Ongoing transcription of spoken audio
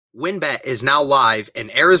WynnBET is now live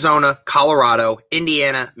in Arizona, Colorado,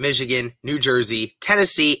 Indiana, Michigan, New Jersey,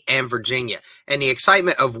 Tennessee, and Virginia. And the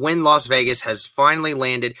excitement of Wynn Las Vegas has finally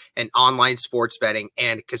landed in online sports betting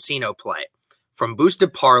and casino play. From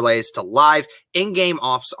boosted parlays to live in-game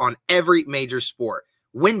offs on every major sport,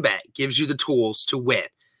 WynnBET gives you the tools to win.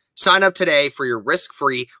 Sign up today for your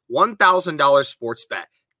risk-free $1,000 sports bet.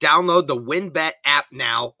 Download the WynnBET app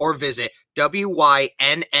now or visit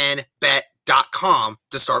WYNNBet.com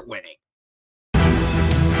to start winning.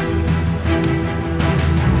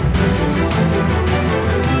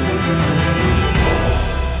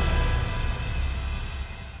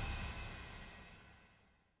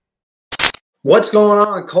 What's going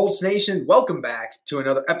on, Colts Nation? Welcome back to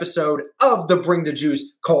another episode of the Bring the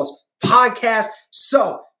Juice Colts podcast.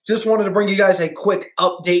 So, just wanted to bring you guys a quick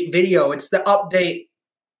update video. It's the update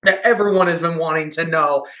that everyone has been wanting to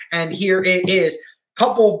know, and here it is.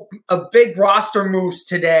 Couple of big roster moves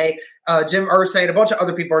today. Jim Irsay and a bunch of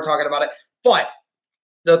other people are talking about it. But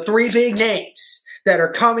the three big names that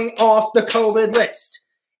are coming off the COVID list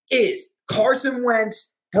is Carson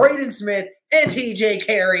Wentz, Braden Smith, and TJ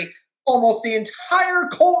Carrie. Almost the entire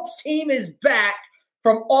Colts team is back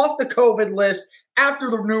from off the COVID list after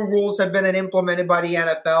the new rules have been implemented by the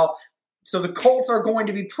NFL. So the Colts are going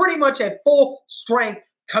to be pretty much at full strength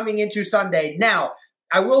coming into Sunday. Now,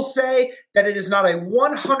 I will say that it is not a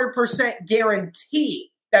 100%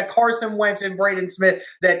 guarantee that Carson Wentz and Braden Smith,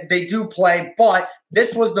 that they do play, but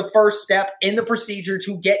this was the first step in the procedure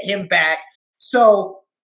to get him back. So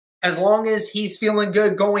as long as he's feeling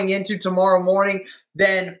good going into tomorrow morning,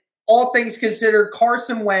 then all things considered,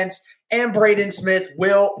 Carson Wentz and Braden Smith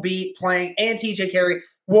will be playing, and TJ Carrie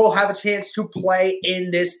will have a chance to play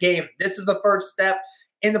in this game. This is the first step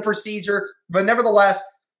in the procedure, but nevertheless,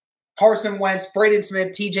 Carson Wentz, Braden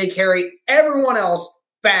Smith, TJ Carrie, everyone else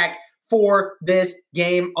back for this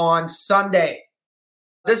game on Sunday.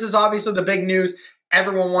 This is obviously the big news.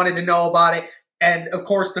 Everyone wanted to know about it. And, of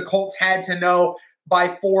course, the Colts had to know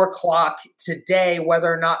by 4 o'clock today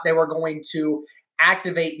whether or not they were going to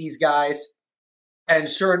activate these guys. And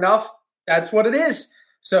sure enough, that's what it is.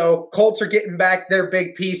 So Colts are getting back their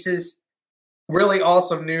big pieces. Really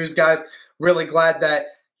awesome news, guys. Really glad that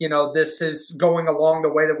this is going along the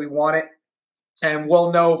way that we want it. And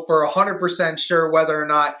we'll know for 100% sure whether or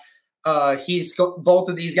not both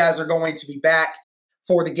of these guys are going to be back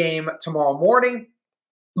for the game tomorrow morning.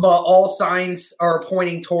 But all signs are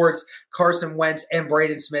pointing towards Carson Wentz and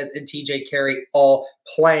Braden Smith and TJ Carrie all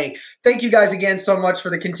playing. Thank you guys again so much for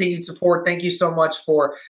the continued support. Thank you so much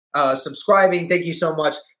for subscribing. Thank you so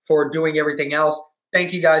much for doing everything else.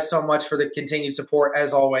 Thank you guys so much for the continued support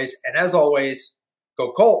as always. And as always,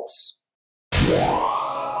 go Colts.